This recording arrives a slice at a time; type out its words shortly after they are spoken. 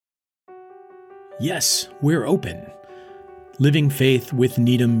Yes, we're open. Living Faith with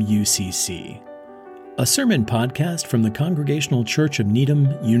Needham UCC, a sermon podcast from the Congregational Church of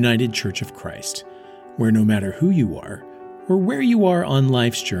Needham United Church of Christ, where no matter who you are or where you are on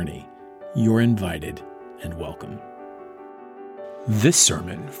life's journey, you're invited and welcome. This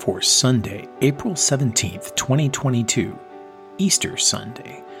sermon for Sunday, April 17th, 2022, Easter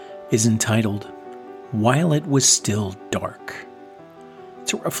Sunday, is entitled, While It Was Still Dark.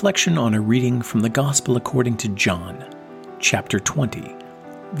 It's a reflection on a reading from the Gospel according to John, chapter 20,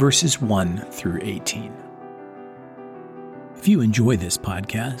 verses 1 through 18. If you enjoy this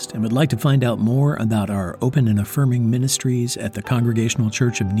podcast and would like to find out more about our open and affirming ministries at the Congregational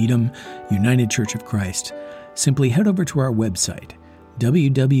Church of Needham United Church of Christ, simply head over to our website,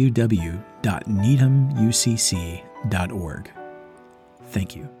 www.needhamucc.org.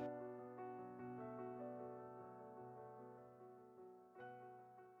 Thank you.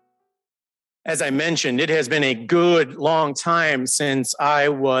 As I mentioned, it has been a good long time since I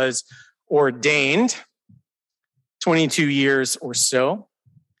was ordained, 22 years or so.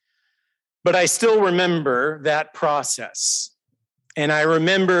 But I still remember that process. And I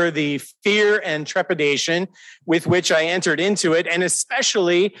remember the fear and trepidation with which I entered into it, and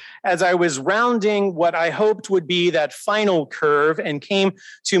especially as I was rounding what I hoped would be that final curve and came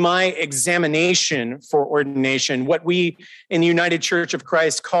to my examination for ordination, what we in the United Church of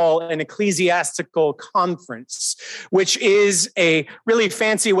Christ call an ecclesiastical conference, which is a really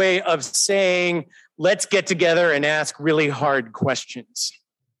fancy way of saying, let's get together and ask really hard questions.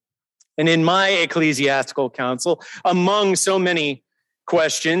 And in my ecclesiastical council, among so many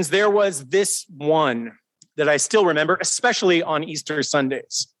questions, there was this one that I still remember, especially on Easter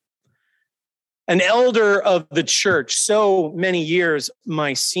Sundays. An elder of the church, so many years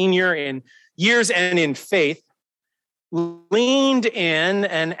my senior in years and in faith, leaned in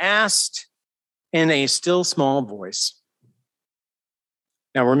and asked in a still small voice.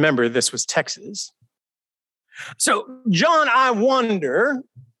 Now remember, this was Texas. So, John, I wonder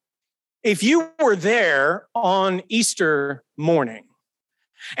if you were there on Easter morning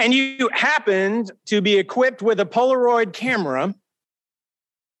and you happened to be equipped with a Polaroid camera,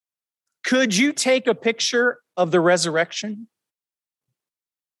 could you take a picture of the resurrection?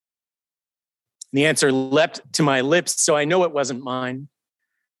 The answer leapt to my lips, so I know it wasn't mine.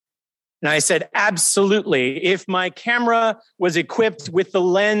 And I said, absolutely, if my camera was equipped with the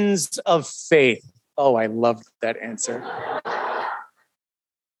lens of faith. Oh, I loved that answer.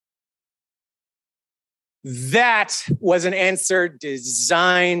 That was an answer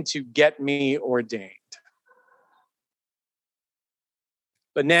designed to get me ordained.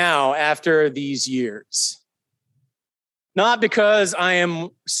 But now, after these years, not because I am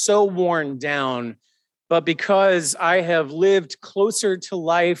so worn down, but because I have lived closer to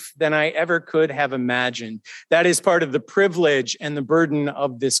life than I ever could have imagined. That is part of the privilege and the burden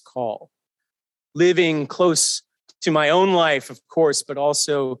of this call. Living close to my own life, of course, but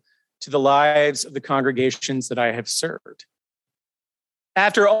also to the lives of the congregations that I have served.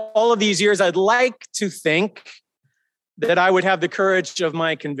 After all of these years, I'd like to think that I would have the courage of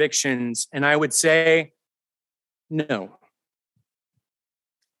my convictions, and I would say, no.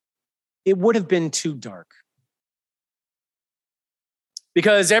 It would have been too dark.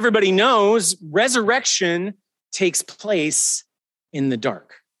 Because everybody knows resurrection takes place in the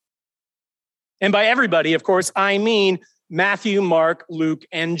dark. And by everybody, of course, I mean Matthew, Mark, Luke,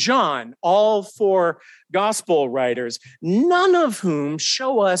 and John, all four gospel writers, none of whom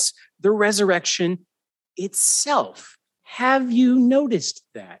show us the resurrection itself. Have you noticed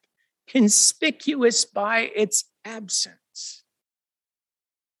that? Conspicuous by its absence.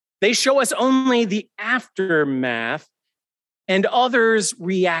 They show us only the aftermath and others'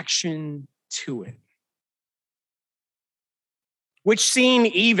 reaction to it. Which scene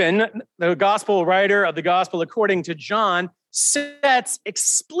even the gospel writer of the gospel according to John sets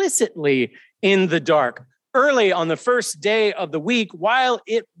explicitly in the dark, early on the first day of the week, while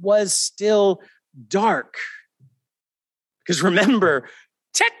it was still dark. Because remember,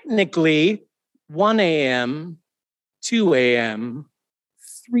 technically 1 a.m., 2 a.m.,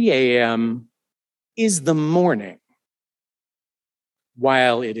 3 a.m. is the morning,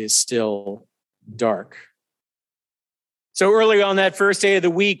 while it is still dark. So early on that first day of the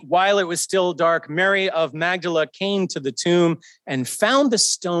week, while it was still dark, Mary of Magdala came to the tomb and found the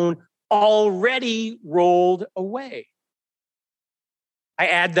stone already rolled away. I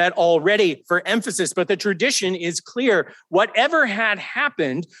add that already for emphasis, but the tradition is clear. Whatever had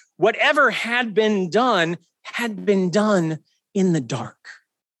happened, whatever had been done in the dark.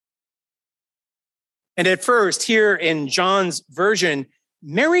 And at first, here in John's version,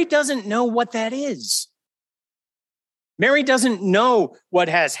 Mary doesn't know what that is. Mary doesn't know what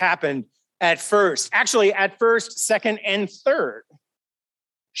has happened at first. Actually, at first, second, and third.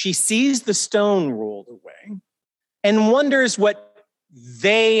 She sees the stone rolled away and wonders what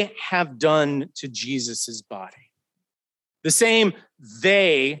they have done to Jesus' body. The same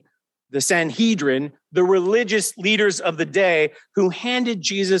they, the Sanhedrin, the religious leaders of the day who handed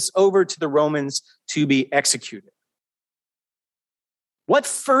Jesus over to the Romans to be executed. What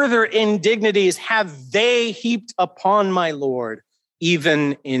further indignities have they heaped upon my Lord,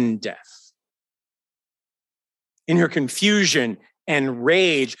 even in death? In her confusion and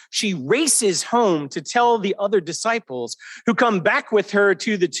rage, she races home to tell the other disciples who come back with her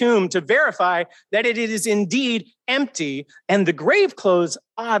to the tomb to verify that it is indeed empty and the grave clothes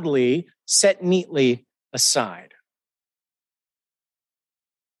oddly set neatly aside.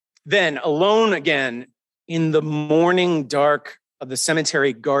 Then, alone again in the morning dark of the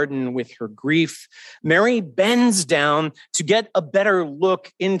cemetery garden with her grief, Mary bends down to get a better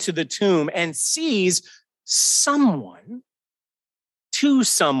look into the tomb and sees two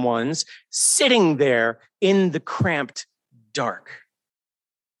someones sitting there in the cramped dark.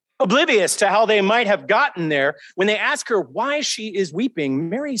 Oblivious to how they might have gotten there, when they ask her why she is weeping,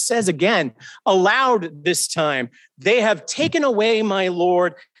 Mary says again, aloud this time, "They have taken away my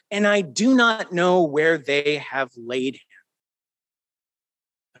Lord, and I do not know where they have laid him."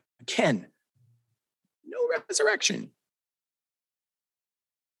 Again, no resurrection.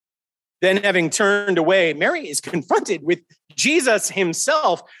 Then, having turned away, Mary is confronted with Jesus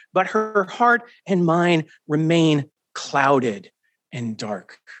himself, but her heart and mind remain clouded and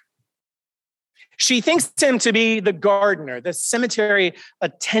dark. She thinks him to be the gardener, the cemetery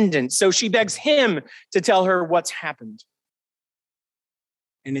attendant, so she begs him to tell her what's happened.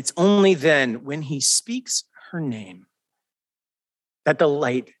 And it's only then, when he speaks her name, that the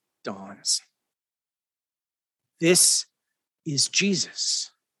light dawns. This is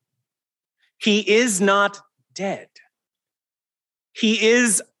Jesus. He is not dead. He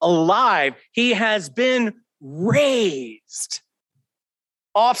is alive. He has been raised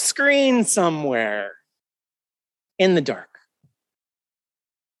off screen somewhere in the dark.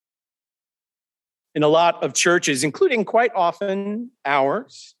 In a lot of churches, including quite often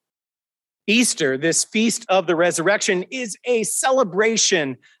ours, Easter, this feast of the resurrection, is a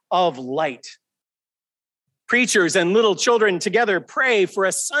celebration of light. Preachers and little children together pray for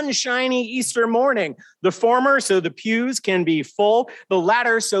a sunshiny Easter morning. The former so the pews can be full, the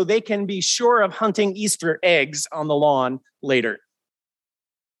latter so they can be sure of hunting Easter eggs on the lawn later.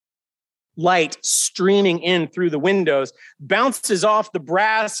 Light streaming in through the windows bounces off the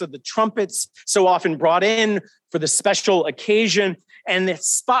brass of the trumpets so often brought in for the special occasion, and it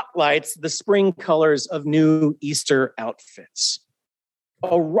spotlights the spring colors of new Easter outfits.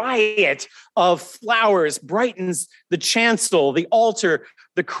 A riot of flowers brightens the chancel, the altar,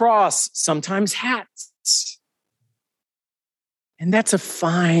 the cross, sometimes hats. And that's a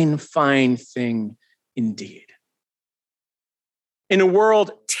fine, fine thing indeed. In a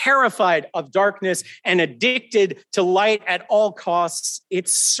world terrified of darkness and addicted to light at all costs,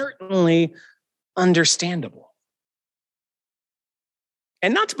 it's certainly understandable.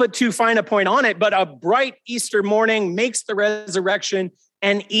 And not to put too fine a point on it, but a bright Easter morning makes the resurrection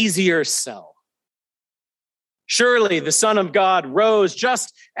an easier sell. Surely the Son of God rose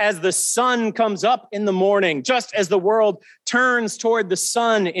just as the sun comes up in the morning, just as the world turns toward the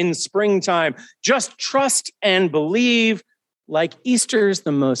sun in springtime. Just trust and believe, like Easter's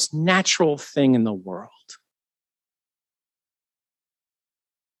the most natural thing in the world,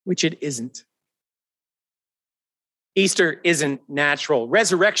 which it isn't. Easter isn't natural.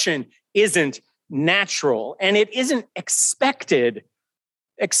 Resurrection isn't natural, and it isn't expected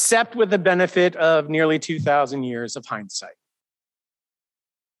except with the benefit of nearly 2,000 years of hindsight.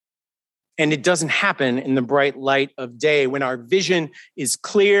 And it doesn't happen in the bright light of day when our vision is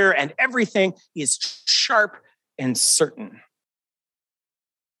clear and everything is sharp and certain.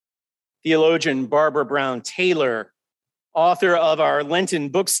 Theologian Barbara Brown Taylor, author of our Lenten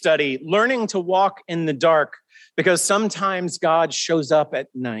book study, Learning to Walk in the Dark, because sometimes God shows up at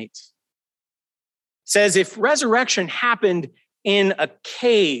night, says if resurrection happened in a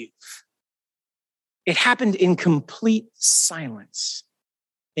cave, it happened in complete silence,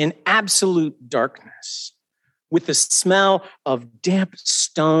 in absolute darkness, with the smell of damp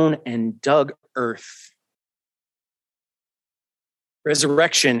stone and dug earth.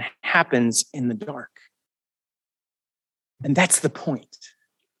 Resurrection happens in the dark. And that's the point,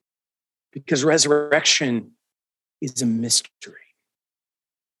 because resurrection is a mystery.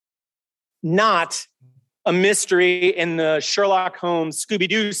 Not a mystery in the Sherlock Holmes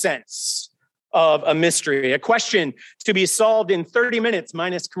Scooby-Doo sense of a mystery, a question to be solved in 30 minutes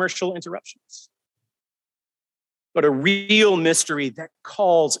minus commercial interruptions. But a real mystery that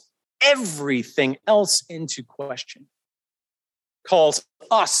calls everything else into question, calls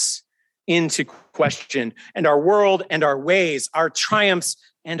us into question, and our world and our ways, our triumphs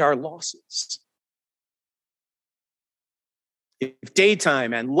and our losses. If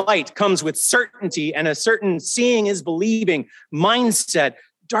daytime and light comes with certainty and a certain seeing is believing mindset,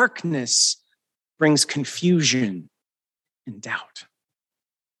 darkness brings confusion and doubt.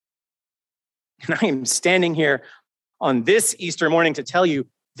 And I am standing here on this Easter morning to tell you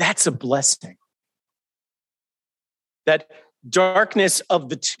that's a blessing. That darkness of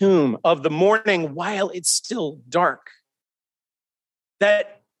the tomb, of the morning while it's still dark,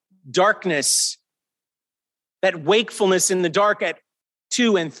 that darkness, that wakefulness in the dark at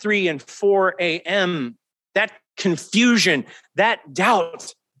 2 and 3 and 4 a.m., that confusion, that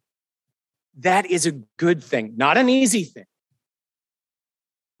doubt, that is a good thing, not an easy thing,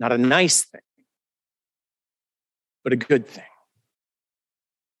 not a nice thing, but a good thing.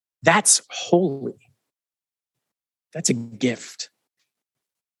 That's holy. That's a gift.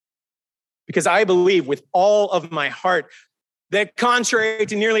 Because I believe with all of my heart that contrary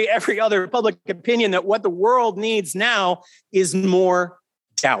to nearly every other public opinion, that what the world needs now is more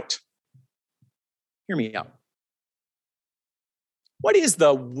doubt. Hear me out. What is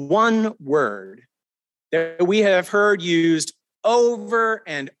the one word that we have heard used over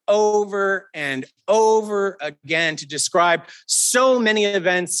and over and over again to describe so many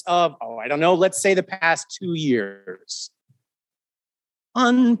events of, let's say the past 2 years?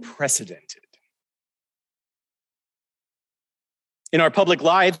 Unprecedented. In our public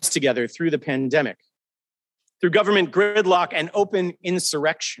lives together through the pandemic, through government gridlock and open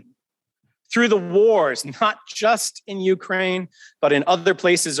insurrection, through the wars, not just in Ukraine, but in other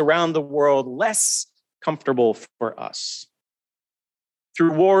places around the world, less comfortable for us.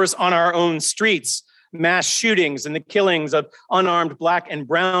 Through wars on our own streets, mass shootings and the killings of unarmed Black and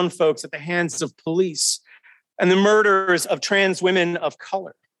brown folks at the hands of police, and the murders of trans women of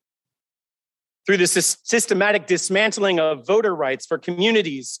color. Through the systematic dismantling of voter rights for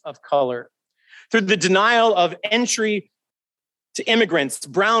communities of color, through the denial of entry to immigrants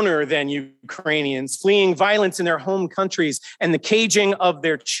browner than Ukrainians, fleeing violence in their home countries and the caging of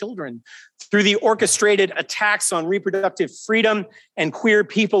their children, through the orchestrated attacks on reproductive freedom and queer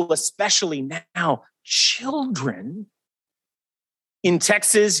people, especially now, children. In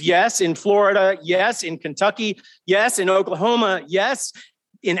Texas, yes. In Florida, yes. In Kentucky, yes. In Oklahoma, yes.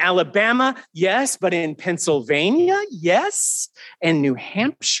 In Alabama, yes. But in Pennsylvania, yes. And New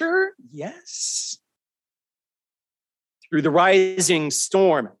Hampshire, yes. Through the rising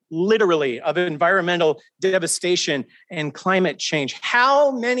storm, literally, of environmental devastation and climate change.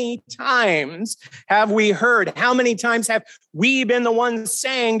 How many times have we heard? How many times have we been the ones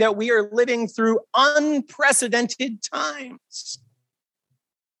saying that we are living through unprecedented times?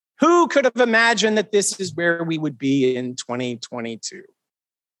 Who could have imagined that this is where we would be in 2022?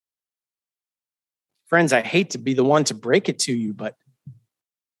 Friends, I hate to be the one to break it to you, but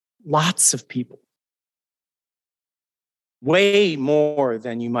lots of people, way more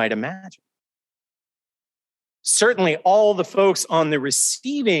than you might imagine. Certainly all the folks on the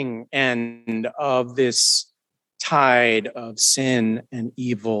receiving end of this tide of sin and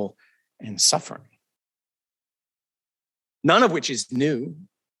evil and suffering. None of which is new.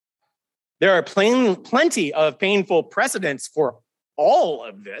 There are plenty of painful precedents for all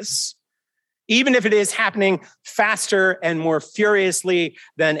of this, even if it is happening faster and more furiously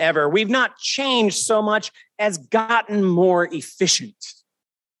than ever. We've not changed so much as gotten more efficient.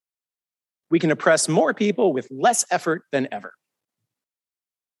 We can oppress more people with less effort than ever.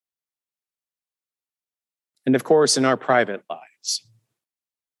 And of course, in our private lives,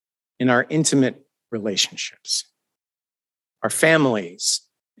 in our intimate relationships, our families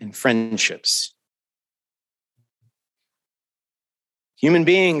and friendships. Human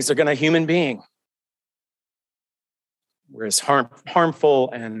beings are going to human being. We're as harmful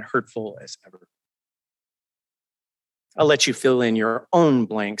and hurtful as ever. I'll let you fill in your own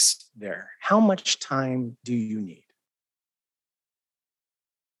blanks there. How much time do you need?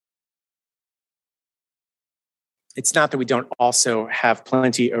 It's not that we don't also have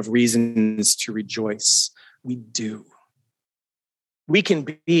plenty of reasons to rejoice. We do. We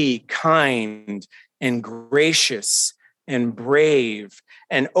can be kind and gracious and brave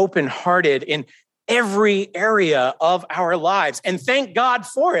and open-hearted in every area of our lives. And thank God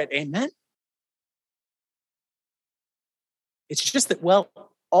for it. Amen? It's just that,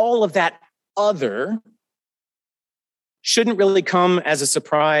 all of that other shouldn't really come as a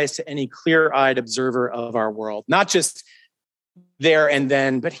surprise to any clear-eyed observer of our world, not just there and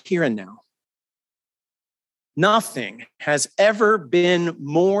then, but here and now. Nothing has ever been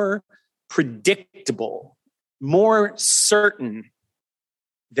more predictable, more certain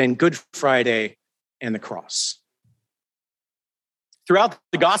than Good Friday and the cross. Throughout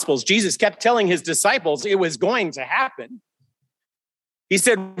the Gospels, Jesus kept telling his disciples it was going to happen. He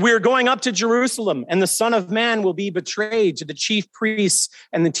said, we're going up to Jerusalem, and the Son of Man will be betrayed to the chief priests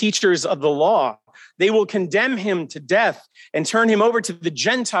and the teachers of the law. They will condemn him to death and turn him over to the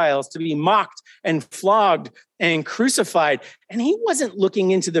Gentiles to be mocked and flogged and crucified. And he wasn't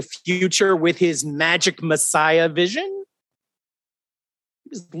looking into the future with his magic Messiah vision. He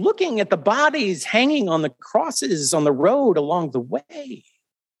was looking at the bodies hanging on the crosses on the road along the way.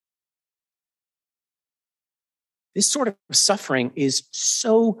 This sort of suffering is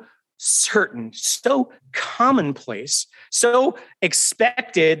so certain, so commonplace, so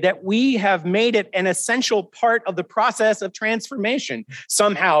expected that we have made it an essential part of the process of transformation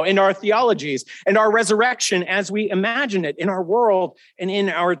somehow in our theologies and our resurrection as we imagine it in our world and in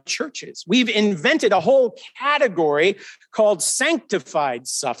our churches. We've invented a whole category called sanctified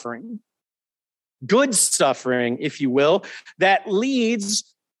suffering, good suffering, if you will, that leads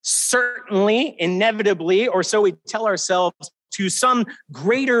certainly, inevitably, or so we tell ourselves, to some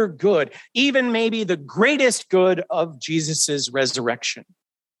greater good, even maybe the greatest good of Jesus's resurrection.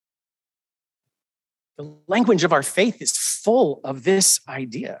 The language of our faith is full of this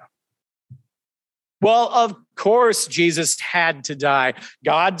idea. Well, of course, Jesus had to die.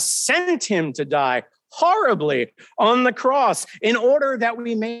 God sent him to die horribly on the cross in order that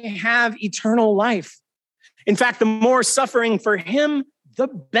we may have eternal life. In fact, the more suffering for him, the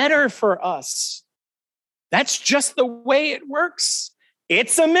better for us. That's just the way it works.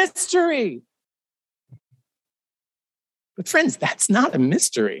 It's a mystery. But friends, that's not a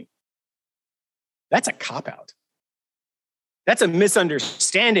mystery. That's a cop-out. That's a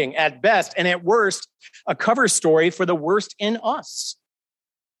misunderstanding at best, and at worst, a cover story for the worst in us.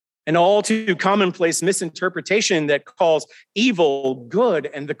 An all too commonplace misinterpretation that calls evil good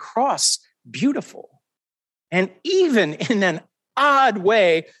and the cross beautiful. And even in an odd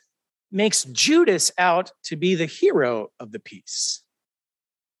way, makes Judas out to be the hero of the piece.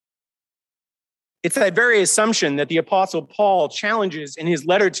 It's that very assumption that the Apostle Paul challenges in his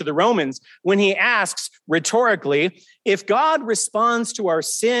letter to the Romans when he asks rhetorically, if God responds to our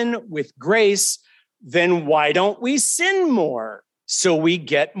sin with grace, then why don't we sin more so we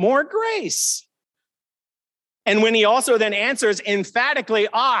get more grace? And when he also then answers emphatically,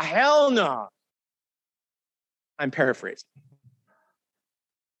 hell no. I'm paraphrasing.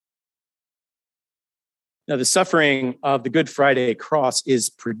 Now, the suffering of the Good Friday cross is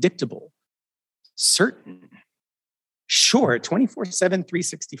predictable, certain, sure, 24/7,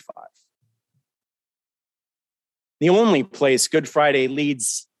 365. The only place Good Friday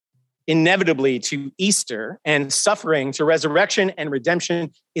leads inevitably to Easter and suffering to resurrection and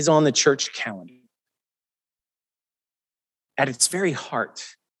redemption is on the church calendar. At its very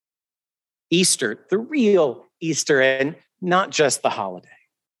heart, Easter, the real Easter, and not just the holiday.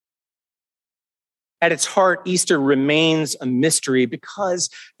 At its heart, Easter remains a mystery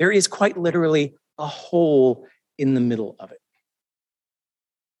because there is quite literally a hole in the middle of it.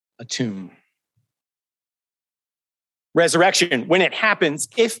 A tomb. Resurrection, when it happens,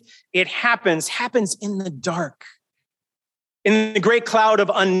 if it happens in the dark. In the great cloud of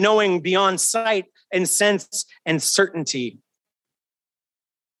unknowing beyond sight and sense and certainty.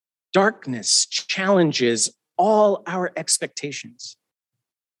 Darkness challenges all our expectations.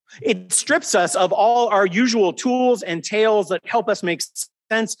 It strips us of all our usual tools and tales that help us make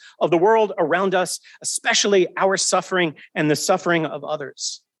sense of the world around us, especially our suffering and the suffering of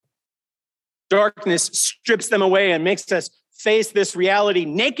others. Darkness strips them away and makes us face this reality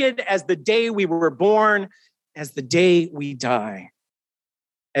naked as the day we were born, as the day we die,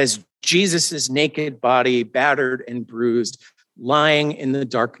 as Jesus' naked body, battered and bruised, lying in the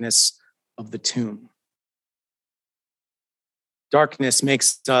darkness of the tomb. Darkness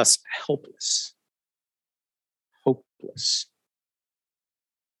makes us helpless, hopeless.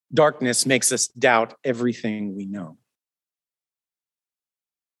 Darkness makes us doubt everything we know.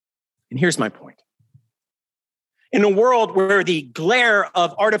 And here's my point. In a world where the glare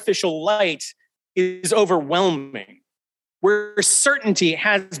of artificial light is overwhelming, where certainty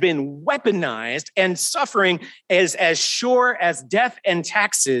has been weaponized and suffering is as sure as death and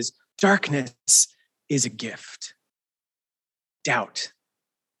taxes, darkness is a gift. Doubt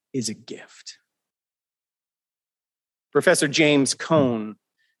is a gift. Professor James Cone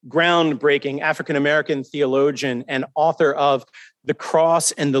groundbreaking African-American theologian and author of The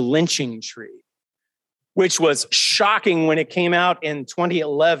Cross and the Lynching Tree, which was shocking when it came out in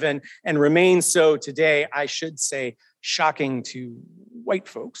 2011 and remains so today, I should say, shocking to white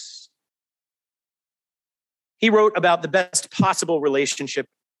folks. He wrote about the best possible relationship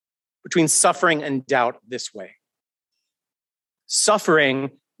between suffering and doubt this way.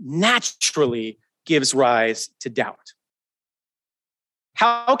 Suffering naturally gives rise to doubt.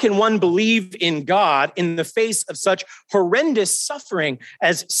 How can one believe in God in the face of such horrendous suffering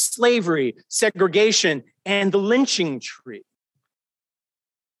as slavery, segregation, and the lynching tree?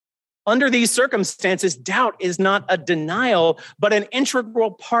 Under these circumstances, doubt is not a denial, but an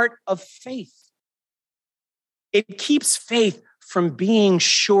integral part of faith. It keeps faith from being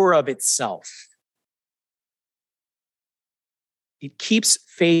sure of itself. It keeps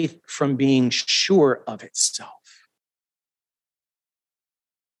faith from being sure of itself.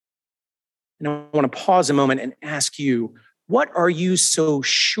 And I want to pause a moment and ask you, what are you so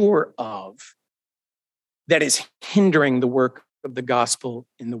sure of that is hindering the work of the gospel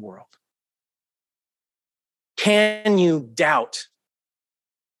in the world? Can you doubt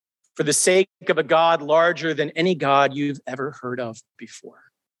for the sake of a God larger than any God you've ever heard of before?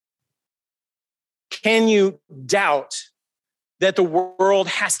 Can you doubt that the world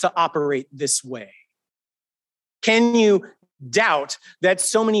has to operate this way? Can you doubt that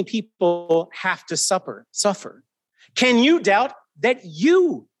so many people have to suffer? Can you doubt that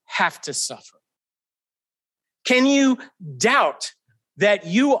you have to suffer? Can you doubt that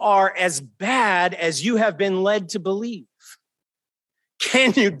you are as bad as you have been led to believe?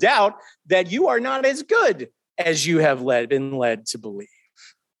 Can you doubt that you are not as good as you have been led to believe?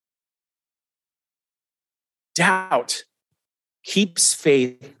 Doubt keeps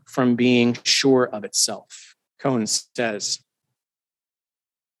faith from being sure of itself, Cone says.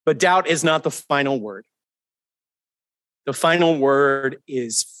 But doubt is not the final word. The final word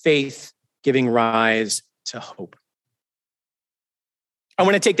is faith giving rise to hope. I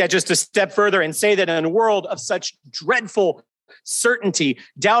want to take that just a step further and say that in a world of such dreadful certainty,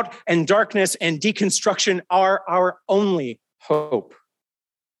 doubt and darkness and deconstruction are our only hope.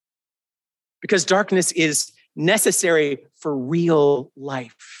 Because darkness is necessary for real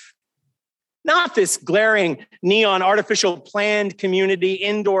life. Not this glaring neon artificial planned community,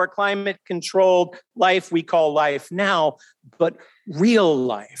 indoor climate controlled life we call life now, but real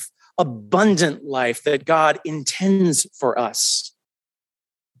life, abundant life that God intends for us.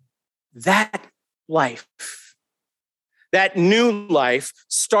 That life, that new life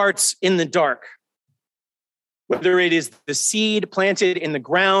starts in the dark. Whether it is the seed planted in the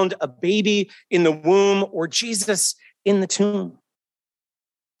ground, a baby in the womb, or Jesus in the tomb.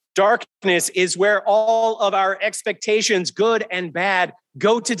 Darkness is where all of our expectations, good and bad,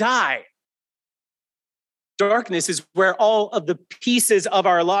 go to die. Darkness is where all of the pieces of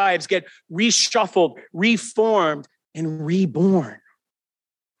our lives get reshuffled, reformed, and reborn.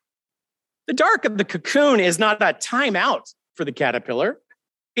 The dark of the cocoon is not a timeout for the caterpillar.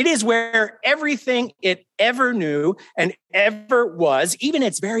 It is where everything it ever knew and ever was, even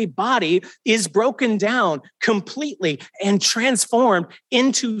its very body, is broken down completely and transformed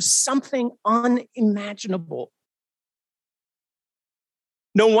into something unimaginable.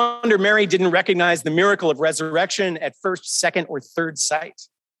 No wonder Mary didn't recognize the miracle of resurrection at first, second, or third sight.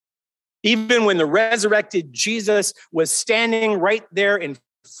 Even when the resurrected Jesus was standing right there in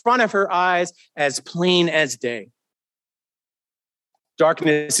front of her eyes, as plain as day.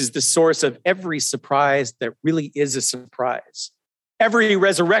 Darkness is the source of every surprise that really is a surprise. Every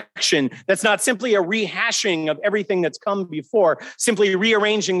resurrection that's not simply a rehashing of everything that's come before, simply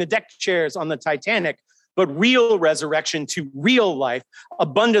rearranging the deck chairs on the Titanic, but real resurrection to real life,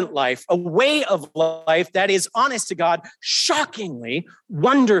 abundant life, a way of life that is, honest to God, shockingly,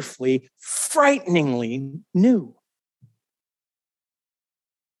 wonderfully, frighteningly new.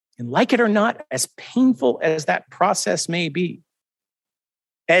 And like it or not, as painful as that process may be,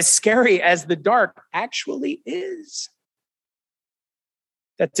 as scary as the dark actually is,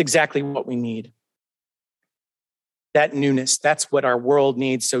 that's exactly what we need. That newness, that's what our world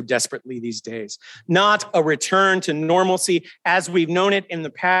needs so desperately these days. Not a return to normalcy as we've known it in the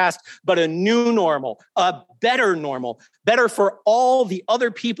past, but a new normal, a better normal, better for all the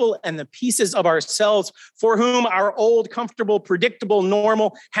other people and the pieces of ourselves for whom our old, comfortable, predictable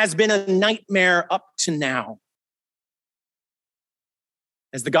normal has been a nightmare up to now.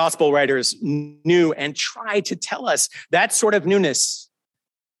 As the gospel writers knew and tried to tell us, that sort of newness,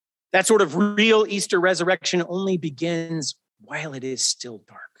 that sort of real Easter resurrection only begins while it is still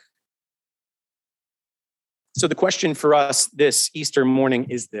dark. So the question for us this Easter morning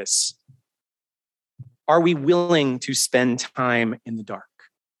is this: are we willing to spend time in the dark?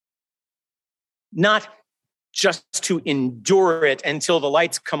 Not just to endure it until the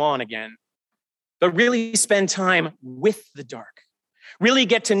lights come on again, but really spend time with the dark. Really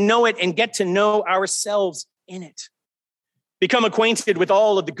get to know it and get to know ourselves in it. Become acquainted with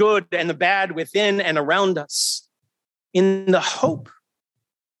all of the good and the bad within and around us, in the hope,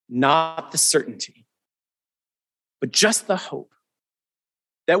 not the certainty, but just the hope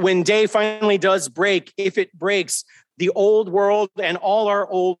that when day finally does break, if it breaks, the old world and all our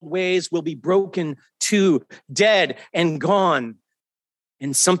old ways will be broken too, dead and gone,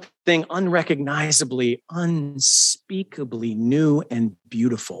 and something unrecognizably, unspeakably new and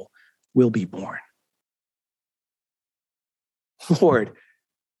beautiful will be born. Lord,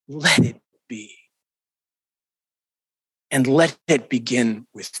 let it be. And let it begin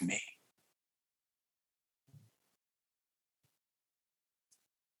with me.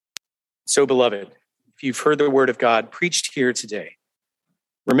 So, beloved, if you've heard the word of God preached here today,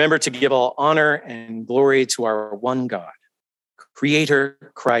 remember to give all honor and glory to our one God,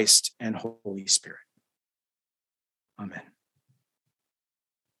 Creator, Christ, and Holy Spirit. Amen.